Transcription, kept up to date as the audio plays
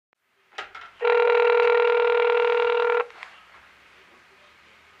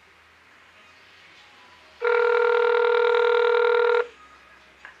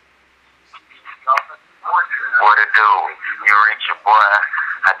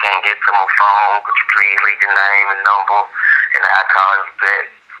to my phone. Could you please leave your name and number, and I'll call you back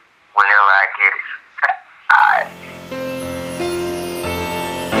whenever I get it. Alright.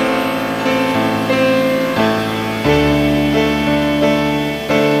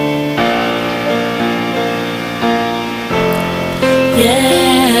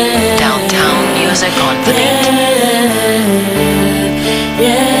 Yeah. Downtown music on the beat.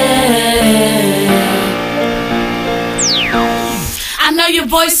 I know your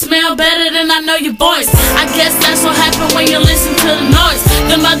voice smell better than I know your voice. I guess that's what happened when you listen to the noise.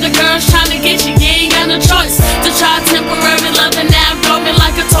 Them other girls trying to get you, you ain't got no choice. To try temporary love and now throw me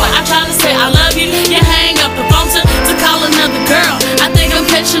like a toy. I try to say I love you, you hang up the phone to call another girl. I think I'm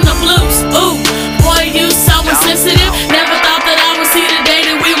catching the blues. Ooh, boy, you so insensitive. Never thought that I would see the day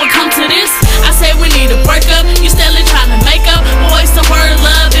that we would come to this. I say we need a breakup, you steadily trying to make up. Boys, the word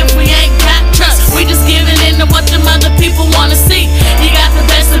love if we ain't got trust. We just giving in to what them other people wanna see. You got the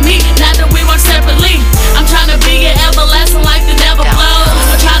best of me, now that we work separately. I'm trying to be your everlasting like the never blows.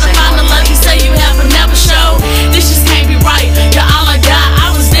 I'm trying to find the love you say you have but never show. This just can't be right, you're all I got.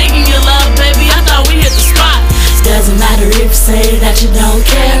 I was digging your love, baby, I thought we hit the spot. Doesn't matter if you say that you don't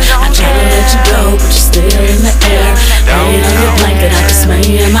care. I try to let you go, but you're still in the air. Laid on your blanket, I can smell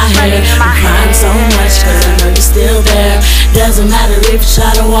you in my hair. I'm crying so much, cause I know you're still there. Doesn't matter if you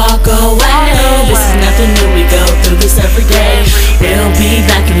try to walk away. This is nothing new, we go through this every day. We'll be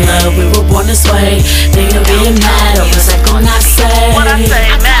back in love, we were born this way. Then you'll get mad over something I say. What I say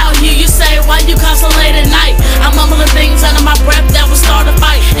now? I call you, you say, why you call so late at night? I'm mumbling things under my breath that will start a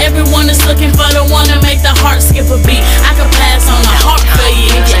fight. Everyone is looking for the one to make the heart skip a beat. I could pass on a heart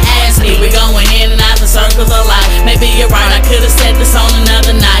failure if you ask me. We're going in and out the circles of life. Maybe you're right, I could've said this on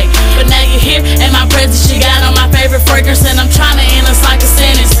another night. But now you're here, and my presence you got on my favorite fragrance. And I'm trying to end us like a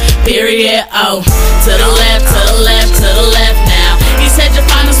sentence. Period, oh. To the left, to the left, to the left now. He said your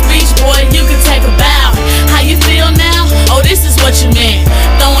final speech, boy, you can take a bow. How you feel now? Oh, this is what you meant.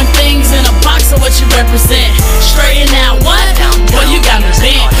 Throwing things in a box of what you represent. Straighten out what? Boy, you got me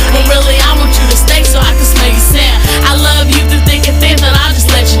bent. But really, I want you to stay so I can smell your scent. I love you through thick and thin, that I'll just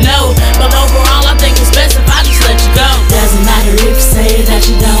let you know. But overall, I think it's best if I just let you go. Doesn't matter if you say that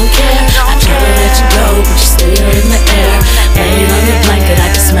you don't care. I try to let you go, but you're still in the air. Laid on your blanket, I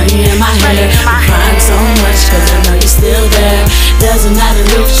can smell you in my hair. I'm crying so much, cause I know you're still there. Doesn't matter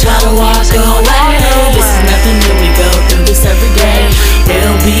if you try to walk away. This is nothing new, we go through this every day.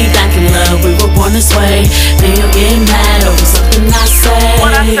 We'll be back in love, we were born this way. Then you'll get mad over something I say.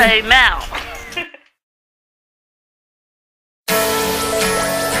 What I say now?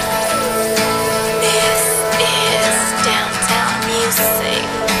 This is Downtown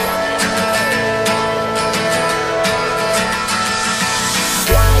Music.